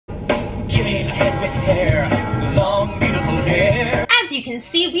can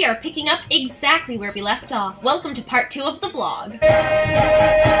see, we are picking up exactly where we left off. Welcome to part 2 of the vlog.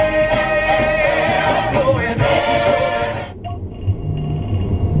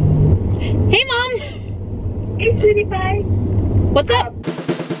 Hey, Mom! Hey, sweetie pie. What's up?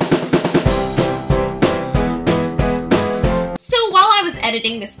 So while I was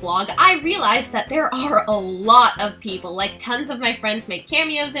editing this vlog, I realized that there are a lot of people, like tons of my friends make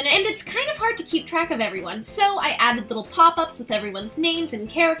cameos in it, and it's kind of hard to keep track of everyone, so I added little pop-ups with everyone's names and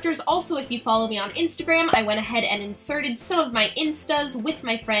characters. Also, if you follow me on Instagram, I went ahead and inserted some of my Instas with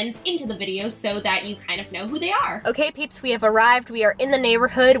my friends into the video so that you kind of know who they are. Okay, peeps, we have arrived. We are in the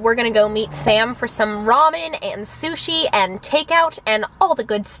neighborhood. We're gonna go meet Sam for some ramen and sushi and takeout and all the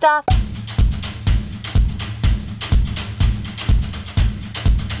good stuff.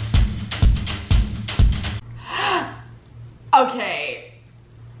 Okay.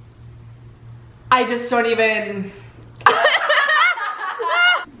 I just don't even...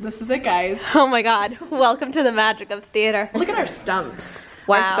 This is it, guys. Oh my god. Welcome to the magic of theater. Look at our stumps.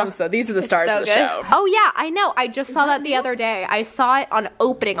 Wow. Our stumps, though. These are the stars of the show. Oh yeah, I know. I just saw that the other day. I saw it on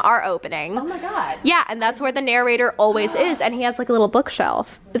our opening. Oh my god. Yeah, and that's where the narrator always is, and he has like a little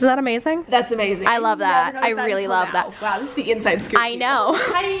bookshelf. Isn't that amazing? That's amazing. I love that. I Never noticed really until love now. that. Wow, this is the inside scoop. I know.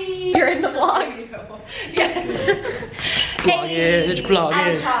 Hi. You're in the vlog. Yes. Bloggage,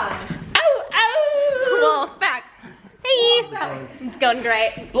 bloggage. Oh, oh! Well, back. Hey! It's going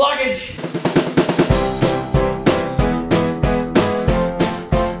great. Bloggage.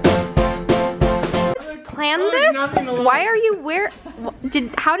 Planned this? Why are you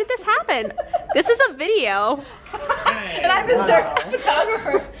how did this happen? This is a video. And I'm his third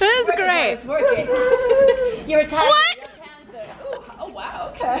photographer. This is great. You're a tiger. What? Oh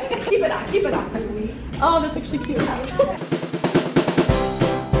wow, okay. Keep it on, keep it on. Oh, that's actually cute.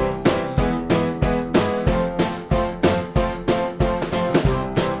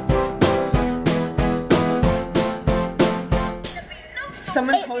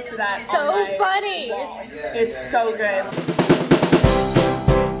 Someone posted that So on my funny. wall. It's so good.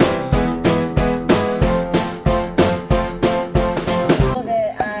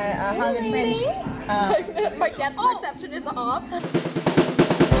 My depth perception is off.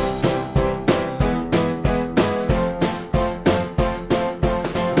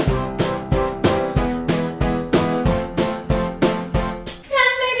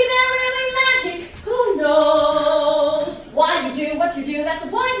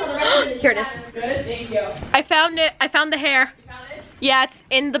 Here it is. Good, thank you. I found it. I found the hair. You found it? Yeah, it's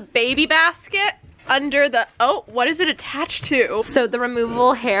in the baby basket under the, oh, what is it attached to? So the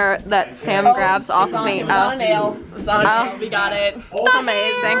removable hair that Sam grabs off of me. It's on a nail. It's on a nail. We got it.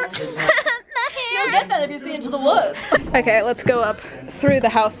 Amazing. You'll get that if you see Into the Woods. Okay, let's go up through the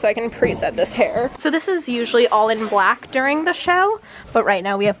house so I can preset this hair. So this is usually all in black during the show, but right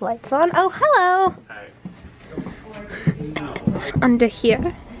now we have lights on. Oh, hello. Under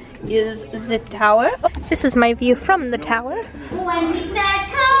here is the tower. Oh, this is my view from the tower. When he said,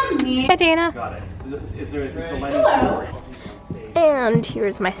 come here. Hi, Dana. Got it. Is there a Hello. And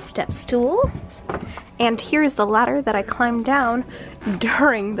here's my step stool. And here's the ladder that I climbed down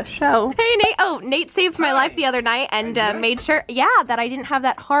during the show. Hey, Nate. Oh, Nate saved my life the other night and made sure, yeah, that I didn't have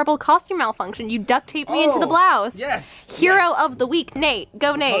that horrible costume malfunction. You duct taped me into the blouse. Yes. Hero of the week, Nate.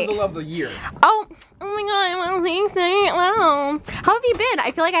 Go, Nate. Puzzle of the year. Oh my god, I'm wow. How have you been?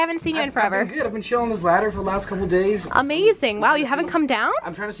 I feel like I haven't seen you in forever. I've been good. I've been chilling on this ladder for the last couple days. Amazing. Wow, you haven't come down?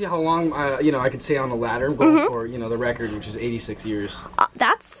 I'm trying to see how long, you know, I could stay on the ladder. I'm going for, you know, the record, which is 86 years.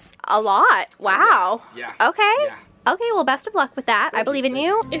 That's a lot. Wow. Yeah. Okay. Yeah. Okay, well, best of luck with that. I believe in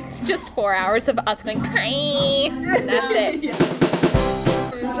you. It's just 4 hours of us going, hi. That's it. Do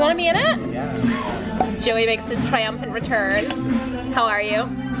you want to be in it? Yeah. Joey makes his triumphant return. How are you?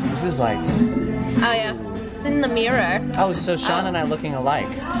 This is like... Oh, yeah. It's in the mirror. Oh, so Sean and I looking alike.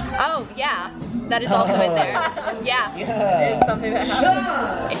 Oh, yeah. That is also in there. Yeah. It's something that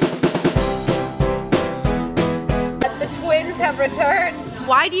happened. The twins have returned.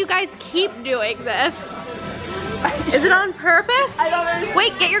 Why do you guys keep doing this? Is it on purpose? I don't understand.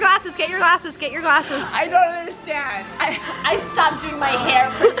 Wait, get your glasses, get your glasses, get your glasses. I don't understand. I stopped doing my hair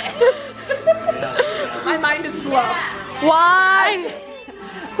for this. My mind is blown. Why?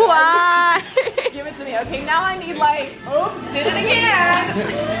 Why? Give it to me. Okay, now I need like, oops, did it again. Did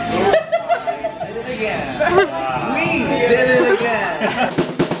it again. We did it again.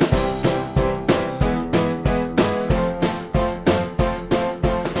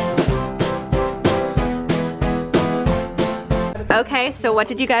 Okay, so what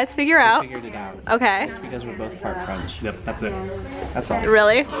did you guys figure out? Figured it out. Okay. It's because we're both part French. Yep, that's it. That's all.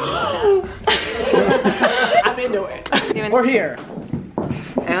 Really? I'm into it. We're here.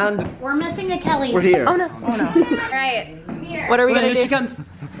 And We're missing a Kelly. we're here. Oh no. Oh no. Alright. What are we gonna do? She comes.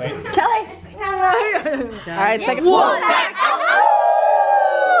 Kelly. Alright, second. You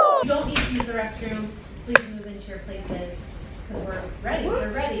don't need to use the restroom. Please move into your places because we're ready. We're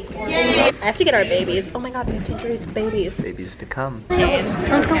ready. I have to get our babies. Oh my god, we have to introduce the babies. Babies to come.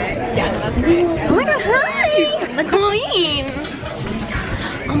 Let's go. Yeah, that's great. Oh my god, hi! The queen!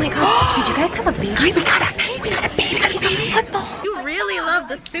 Oh my god, did you guys have a baby? Guys, we got a baby! We got a baby! He's on football! You really love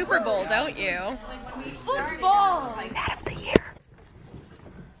the Super Bowl, don't you? Football! Dad of the year.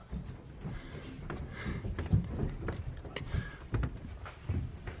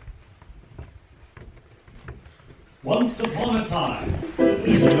 Once upon a time,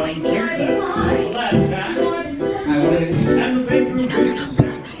 we have a young princess, a lad Jack, and the baby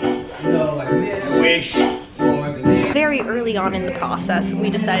Wish. Very early on in the process, we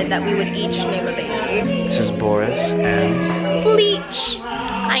decided that we would each name a baby. This is Boris, and Bleach!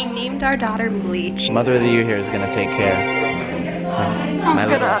 I named our daughter Bleach. Mother of the Year here is gonna take care of my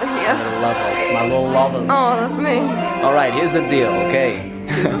little, out of here. my little lovers. My little lovers. Oh, that's me. All right, here's the deal, okay?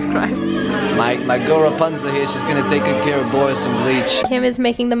 Jesus Christ. My girl Rapunzel here, she's gonna take good care of Boris and Bleach. Kim is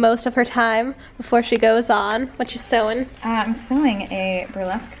making the most of her time before she goes on. What you sewing? I'm sewing a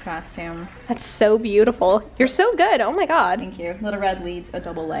burlesque costume. That's so beautiful. You're so good. Oh my god. Thank you. Little Red leads a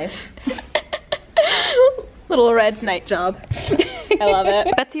double life. Little Red's night job. I love it.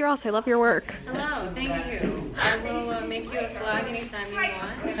 Betsy Ross, I love your work. Hello, thank you. I will make you a flag anytime you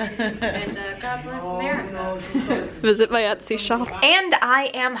want. And God bless America. Visit my Etsy shop. And I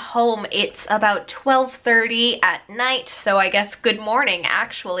am home. It's about 12:30 at night, so I guess good morning,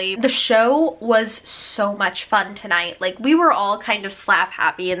 actually. The show was so much fun tonight. Like, we were all kind of slap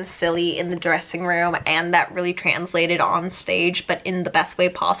happy and silly in the dressing room, and that really translated on stage, but in the best way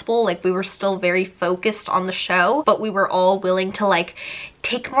possible. Like, we were still very focused on the show, but we were all willing to, like,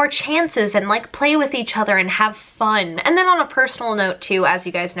 take more chances and like play with each other and have fun. And then on a personal note too, as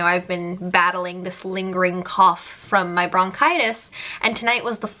you guys know, I've been battling this lingering cough from my bronchitis, and tonight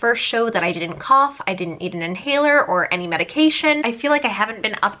was the first show that I didn't cough, I didn't need an inhaler or any medication. I feel like I haven't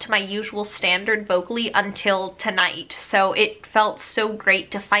been up to my usual standard vocally until tonight, so it felt so great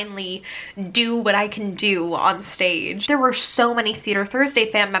to finally do what I can do on stage. There were so many Theater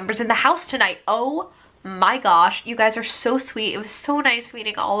Thursday fan members in the house tonight. Oh my gosh, you guys are so sweet. It was so nice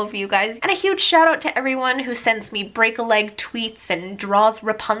meeting all of you guys. And a huge shout out to everyone who sends me break-a-leg tweets and draws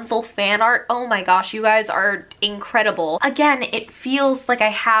Rapunzel fan art. Oh my gosh, you guys are incredible. Again, it feels like I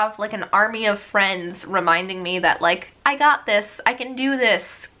have like an army of friends reminding me that like, I got this, I can do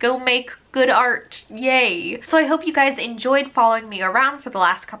this, go make good art, yay. So I hope you guys enjoyed following me around for the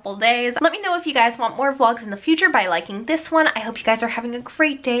last couple days. Let me know if you guys want more vlogs in the future by liking this one. I hope you guys are having a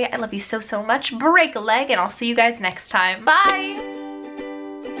great day. I love you so, so much. Break a leg, and I'll see you guys next time. Bye!